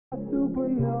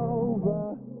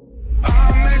supernova.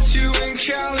 I met you in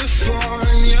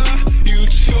California. You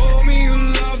told me you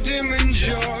loved him in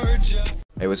Georgia.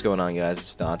 Hey, what's going on, guys?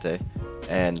 It's Dante,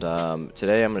 and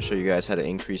today I'm going to show you guys how to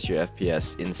increase your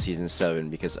FPS in Season 7,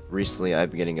 because recently I've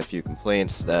been getting a few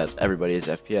complaints that everybody's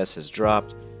FPS has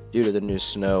dropped due to the new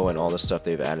snow and all the stuff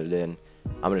they've added in.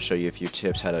 I'm going to show you a few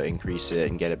tips how to increase it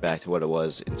and get it back to what it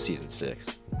was in Season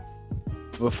 6.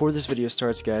 Before this video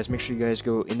starts, guys, make sure you guys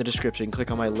go in the description, click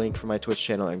on my link for my Twitch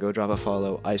channel, and go drop a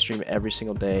follow. I stream every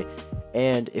single day,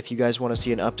 and if you guys want to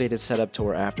see an updated setup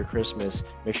tour after Christmas,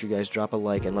 make sure you guys drop a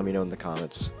like and let me know in the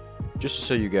comments. Just to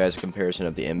show you guys a comparison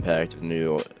of the impact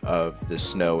of the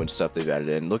snow and stuff they've added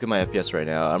in. Look at my FPS right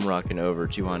now. I'm rocking over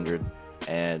 200,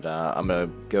 and I'm going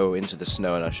to go into the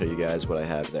snow and I'll show you guys what I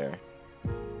have there.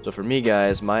 So for me,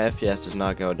 guys, my FPS does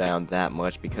not go down that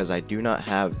much because I do not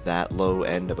have that low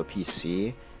end of a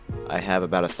PC. I have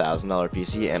about $1,000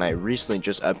 PC, and I recently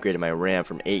just upgraded my RAM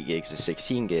from 8 gigs to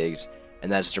 16 gigs,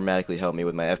 and that's dramatically helped me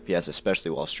with my FPS, especially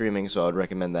while streaming, so I would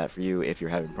recommend that for you if you're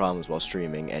having problems while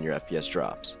streaming and your FPS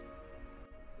drops.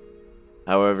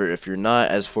 However, if you're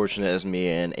not as fortunate as me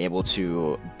and able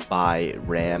to buy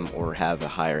RAM or have a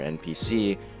higher end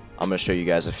PC, I'm going to show you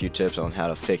guys a few tips on how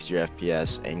to fix your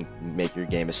FPS and make your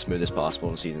game as smooth as possible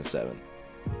in Season 7.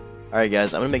 Alright,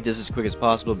 guys, I'm going to make this as quick as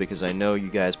possible because I know you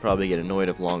guys probably get annoyed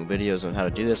of long videos on how to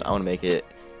do this. I want to make it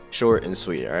short and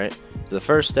sweet, alright? So the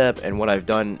first step, and what I've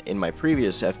done in my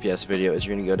previous FPS video, is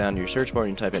you're going to go down to your search bar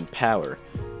and type in power,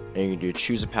 and you're going to do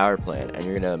choose a power plan, and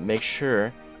you're going to make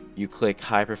sure you click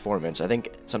high performance. I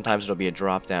think sometimes it'll be a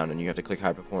drop down and you have to click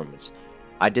high performance.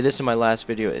 I did this in my last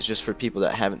video. It's just for people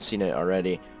that haven't seen it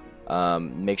already.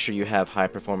 Make sure you have high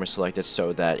performance selected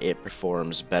so that it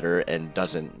performs better and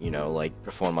doesn't, like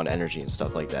perform on energy and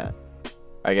stuff like that.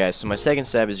 Alright, guys, so my second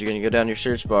step is you're going to go down your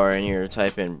search bar and you're going to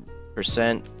type in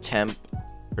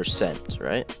 %temp%,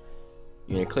 right?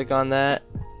 You're going to click on that,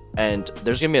 and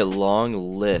there's going to be a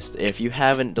long list. If you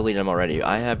haven't deleted them already,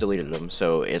 I have deleted them,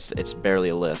 so it's barely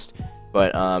a list.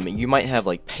 But you might have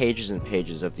like pages and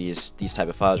pages of these type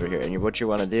of files right here, and what you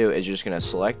want to do is you're just going to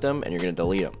select them and you're going to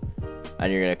delete them. And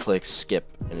you're going to click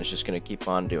skip, and it's just going to keep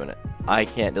on doing it. I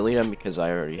can't delete them because I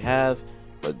already have,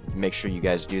 but make sure you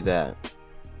guys do that.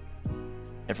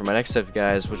 And for my next step,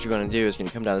 guys, what you're going to do is going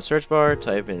to come down the search bar,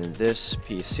 type in this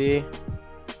PC.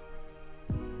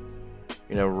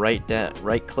 You're going to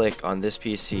right click on this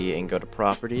PC and go to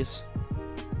properties,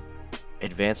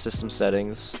 advanced system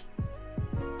settings,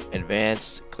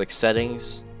 advanced, click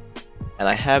settings. And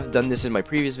I have done this in my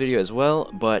previous video as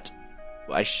well, but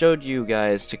I showed you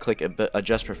guys to click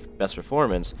adjust best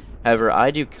performance. However,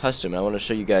 I do custom, and I want to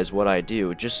show you guys what I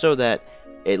do just so that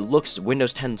it looks,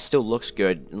 Windows 10 still looks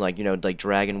good, like like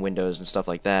dragging windows and stuff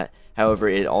like that. However,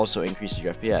 it also increases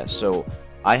your FPS. So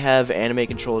I have animate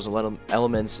controls and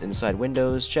elements inside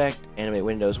Windows checked, animate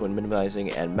windows when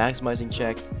minimizing and maximizing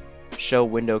checked, show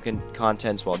window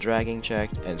contents while dragging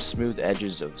checked, and smooth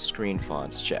edges of screen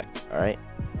fonts checked. Alright?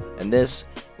 And this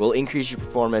will increase your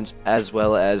performance as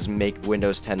well as make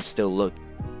Windows 10 still look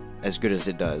as good as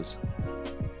it does.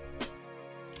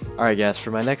 Alright, guys, for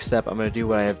my next step, I'm going to do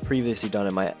what I have previously done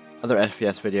in my other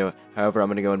FPS video. However, I'm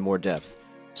going to go in more depth.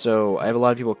 So I have a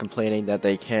lot of people complaining that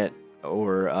they can't,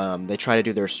 or they try to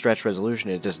do their stretch resolution,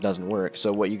 it just doesn't work.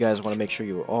 So what you guys want to make sure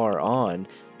you are on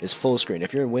is full screen.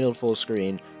 If you're in windowed full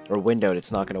screen or windowed,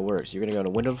 it's not going to work. So you're going to go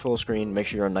to windowed full screen, make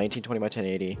sure you're on 1920 by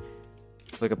 1080.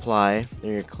 Click apply, then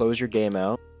you're going to close your game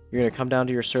out. You're going to come down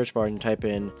to your search bar and type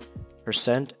in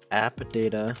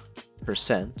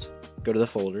 %appdata%, go to the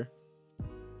folder.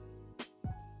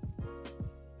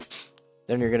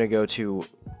 Then you're going to go to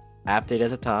app data at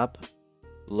the top,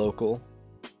 local,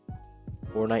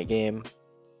 Fortnite game,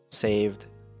 saved,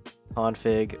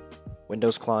 config,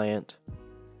 Windows client,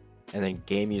 and then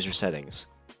game user settings.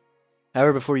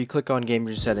 However, before you click on game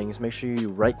user settings, make sure you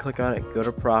right click on it, go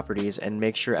to properties, and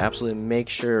absolutely make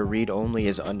sure read only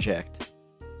is unchecked.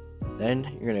 Then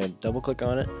you're going to double click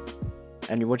on it,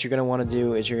 and what you're going to want to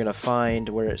do is you're going to find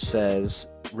where it says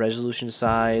resolution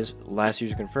size, last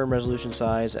user confirmed resolution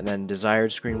size, and then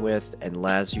desired screen width and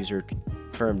last user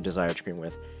confirmed desired screen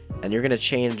width. And you're going to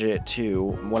change it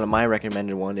to, one of my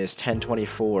recommended one is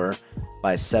 1024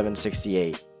 by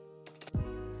 768.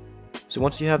 So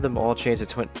once you have them all changed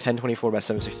to 1024 by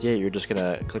 768, you're just going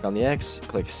to click on the X,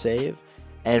 click save,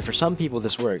 and for some people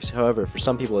this works. However, for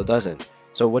some people it doesn't.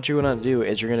 So what you're going to do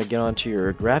is you're going to get onto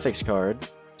your graphics card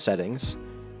settings,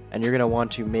 and you're going to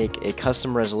want to make a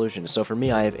custom resolution. So for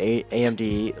me, I have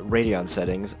AMD Radeon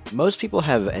settings. Most people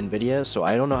have NVIDIA, so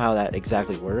I don't know how that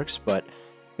exactly works, but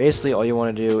basically all you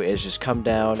want to do is just come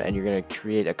down and you're going to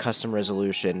create a custom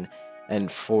resolution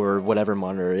and for whatever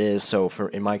monitor it is. So for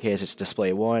in my case it's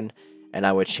display 1, and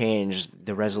I would change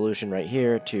the resolution right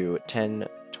here to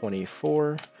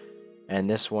 1024 and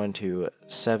this one to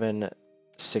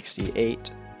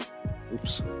 768.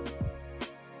 Oops.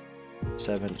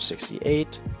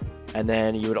 768. And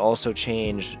then you would also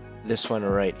change this one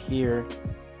right here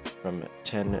from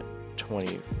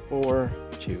 1024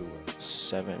 to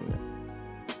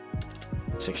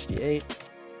 768.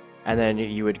 And then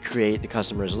you would create the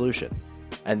custom resolution.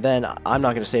 And then I'm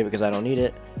not going to save it because I don't need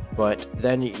it, but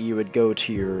then you would go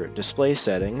to your display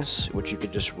settings, which you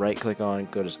could just right click on,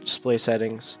 go to display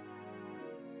settings,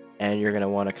 and you're going to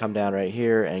want to come down right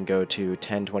here and go to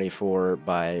 1024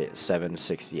 by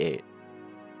 768.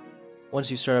 Once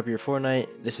you start up your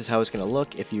Fortnite, this is how it's going to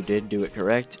look if you did do it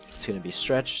correct. It's going to be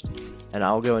stretched, and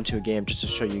I'll go into a game just to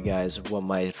show you guys what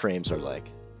my frames are like.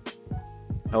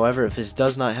 However, if this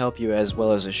does not help you as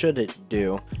well as it should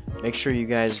do, make sure you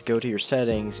guys go to your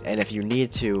settings, and if you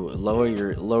need to,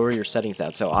 lower your settings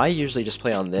down. So I usually just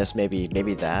play on this, maybe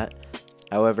that.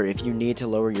 However, if you need to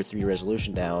lower your 3D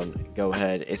resolution down, go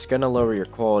ahead. It's gonna lower your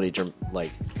quality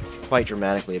like quite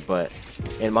dramatically, but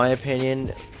in my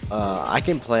opinion, I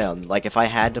can play on, like, if I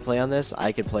had to play on this,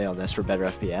 I could play on this for better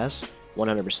FPS,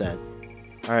 100%.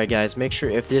 Alright guys, make sure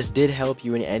if this did help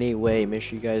you in any way, make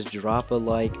sure you guys drop a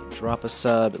like, drop a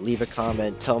sub, leave a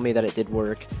comment, tell me that it did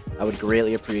work. I would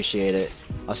greatly appreciate it.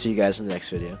 I'll see you guys in the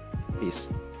next video. Peace.